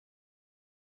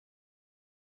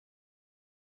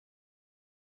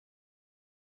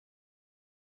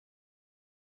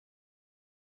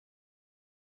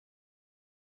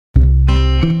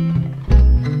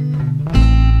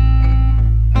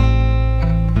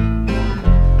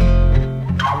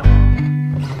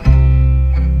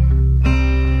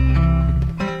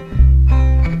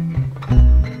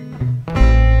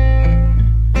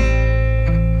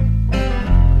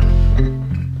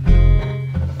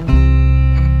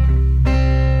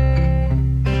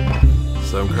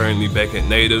So I'm currently back at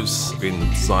Natives, getting the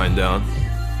design down.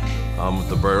 I'm with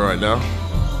the bro right now.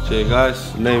 Hey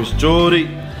guys, my name's Jordy.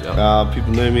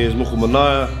 People know me as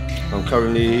Moko. I'm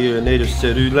currently here at Natives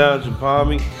Tattoo Lounge in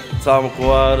Palmy. Moko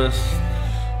artist.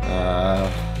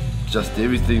 Just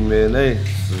everything, man, eh?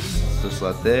 It's just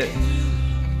like that.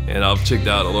 And I've checked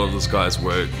out a lot of this guy's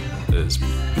work. It's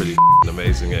pretty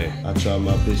amazing, eh? I try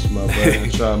my best, my bro. I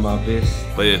try my best.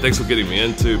 But yeah, thanks for getting me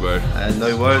in too, bro.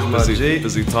 No worries, my G.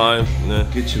 Busy time, you know.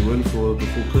 Get you in for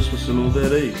before Christmas and all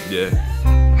that, eh? Yeah.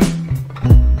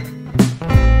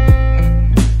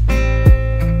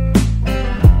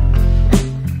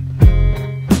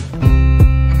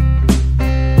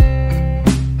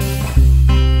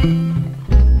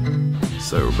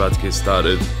 So we're about to get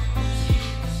started.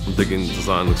 I'm thinking the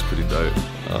design looks pretty dope.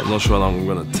 I'm not sure how long I'm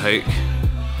gonna take,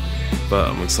 but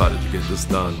I'm excited to get this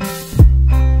done.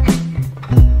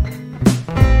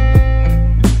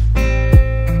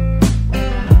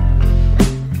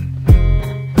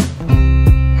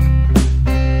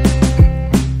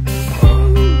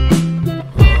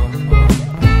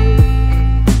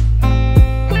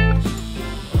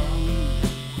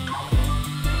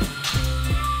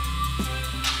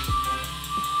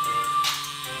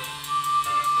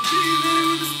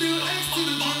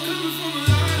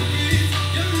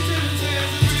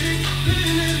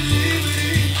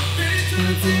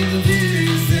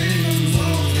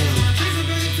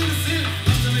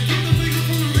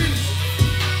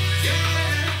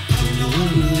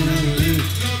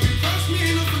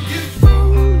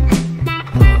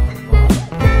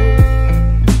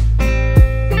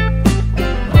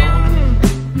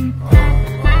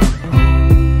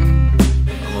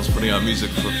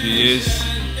 Music for a few years,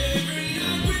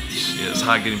 and yeah, it's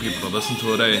hard getting people to listen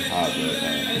to it, eh? Hard,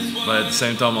 bro. But at the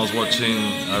same time, I was watching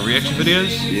reaction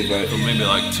videos for maybe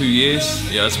like 2 years.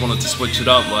 Yeah, I just wanted to switch it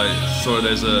up, like sort of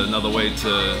there's another way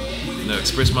to, you know,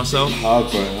 express myself. Hard,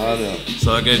 bro, harder.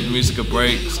 So I gave music a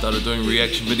break, started doing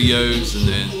reaction videos, and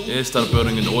then yeah, started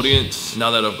building an audience. Now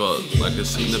that I've got like a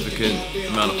significant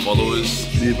amount of followers,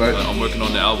 bro. I'm working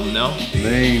on the album now.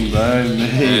 Mean, bro, mean.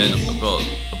 And I've got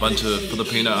a bunch of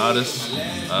Filipino artists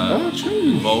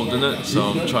involved in it, so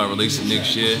I'm trying to release it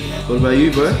next year. What about you,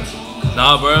 bro?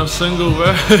 Nah, bro, I'm single,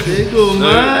 bro. Single,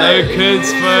 man. No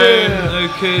kids, bro. No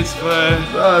kids, bro.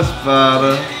 That's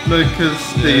better. No kids.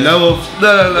 Do you know of?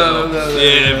 No.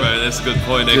 Yeah, bro, that's a good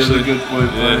point, actually. That's a good point,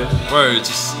 bro. Yeah. Bro,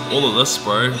 just all of this,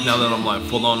 bro. Now that I'm like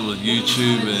full on with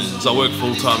YouTube, and so I work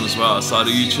full time as well outside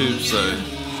of YouTube, so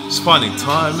just finding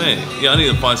time, man. Yeah, I need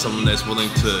to find someone that's willing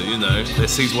to, you know, that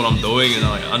sees what I'm doing and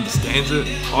like understands it.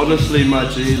 Honestly, my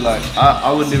G, like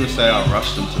I would never say I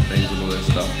rushed into things and all that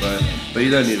stuff, but you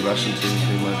don't need to rush into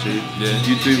anything, my G. Yeah.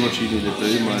 You do what you need to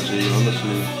do, my G.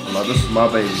 Honestly, like this is my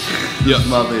baby. Yeah, this is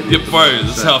my baby. Yeah, bro.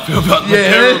 This is how I feel about my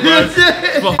camera, bro.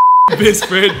 It's my best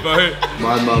friend, bro.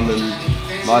 My mum and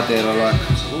my dad are like,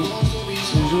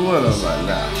 who's your one? I'm like,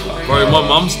 nah. Bro, my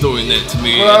mum's doing that to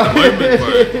me at the moment,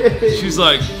 bro. She's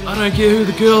like, I don't care who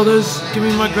the girl is, give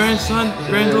me my grandson,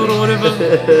 granddaughter, whatever.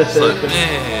 It's like,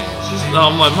 man. No,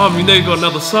 I'm like, Mum, you know you got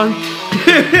another son?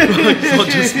 It's not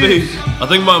just me. I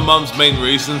think my mum's main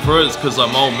reason for it is because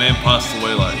like, my old man passed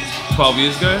away like 12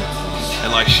 years ago.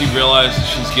 And like she realized that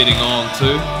she's getting on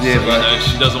too. Yeah, so, bro. You know,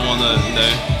 she doesn't want to, you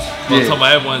know, by the time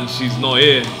I have one, she's not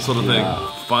here, sort of thing.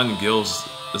 Finding girls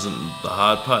isn't the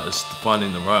hard part, it's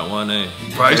finding the right one, eh?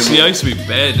 Bro, I used to be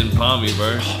bad in Palmy,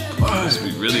 bro. I used to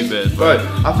be really bad, bro.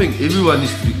 I think everyone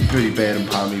used to be pretty bad in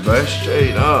Palmy, bro.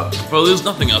 Straight up. Bro, there's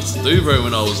nothing else to do, bro,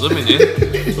 when I was living here.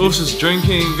 It was just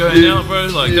drinking, going out, bro.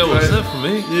 Like, that was it for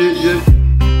me. Yeah.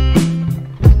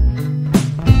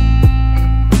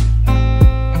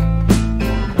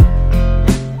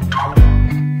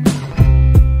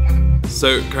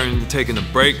 So, currently taking a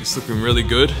break, it's looking really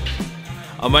good.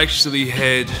 I'm actually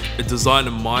had a design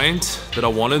in mind that I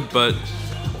wanted, but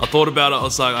I thought about it, I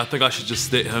was like, I think I should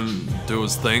just let him do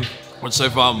his thing. But so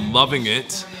far, I'm loving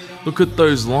it. Look at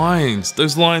those lines.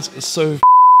 Those lines are so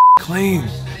clean.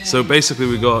 So basically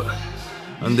we got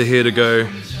under here to go,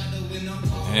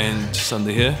 and just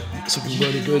under here. It's looking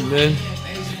really good, man.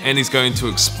 And he's going to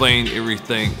explain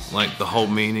everything, like the whole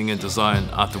meaning and design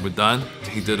after we're done.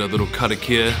 He did a little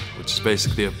karakia, which is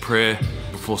basically a prayer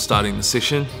before starting the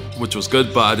session, which was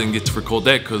good, but I didn't get to record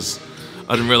that because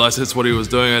I didn't realize that's what he was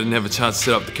doing. I didn't have a chance to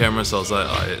set up the camera, so I was like,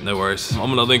 oh yeah, no worries. I'm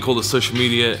gonna link all the social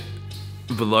media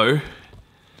below,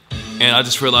 and I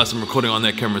just realized I'm recording on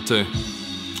that camera too.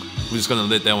 We're just gonna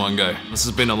let that one go. This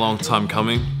has been a long time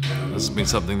coming. This has been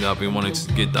something that I've been wanting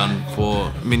to get done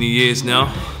for many years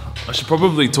now. I should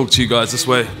probably talk to you guys this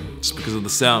way just because of the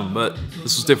sound, but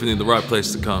this was definitely the right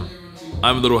place to come.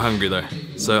 I'm a little hungry though.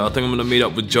 So I think I'm gonna meet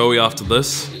up with Joey after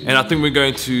this. And I think we're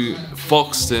going to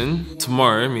Foxton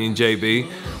tomorrow, me and JB,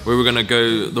 where we're gonna go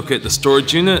look at the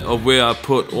storage unit of where I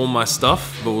put all my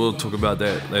stuff, but we'll talk about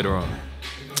that later on.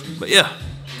 But yeah,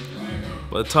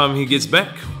 by the time he gets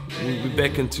back, we'll be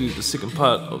back into the second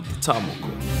part of the tā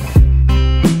moko.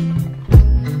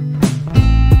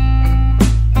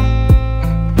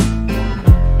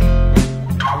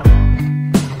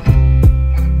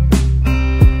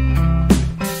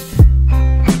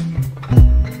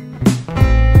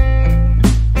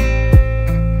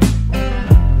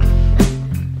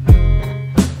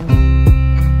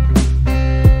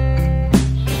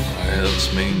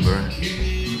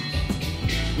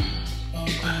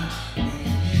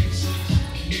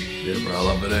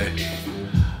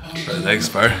 Thanks,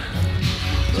 bro.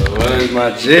 Where's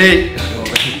my G?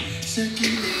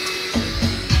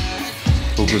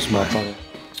 Focus my brother.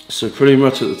 So pretty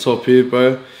much at the top here,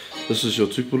 bro, this is your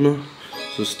tupuna.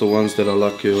 This is the ones that are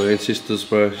like your ancestors,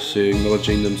 bro, so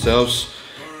acknowledging themselves.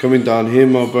 Coming down here,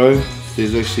 my bro,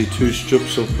 there's actually 2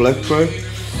 strips of black, bro,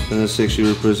 and this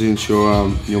actually represents your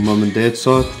mum and dad's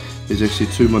side. There's actually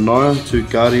 2 manaia, 2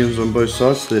 guardians on both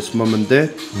sides, so that's mum and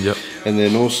dad. Yep. And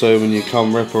then also when you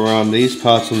come wrap around these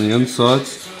parts on the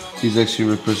insides, these actually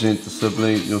represent the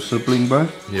sibling, your sibling, bro.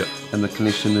 Yep. And the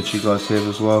connection that you guys have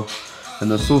as well. And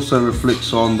this also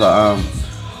reflects on the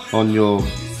on your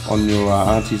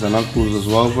aunties and uncles as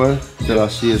well, bro. That I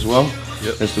see as well.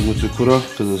 Yep. That's the mutukura,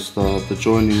 because it's the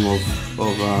joining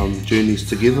of journeys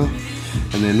together.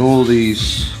 And then all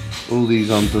these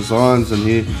designs in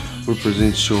here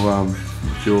represents your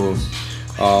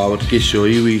I guess your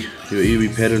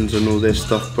iwi patterns and all that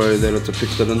stuff, bro, that are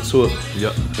depicted into it.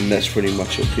 Yep. And that's pretty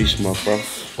much your piece, my bro.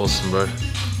 Awesome, bro.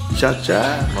 Cha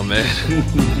cha. My man.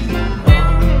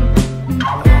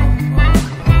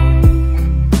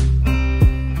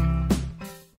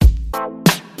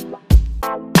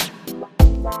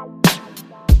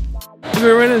 We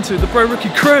ran into the Bro Ricky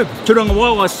crib. Turanga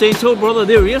Wawa say to brother,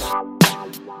 there he is.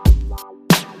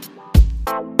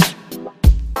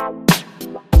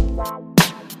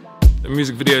 The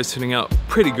music video is turning out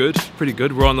pretty good.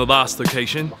 We're on the last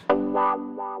location.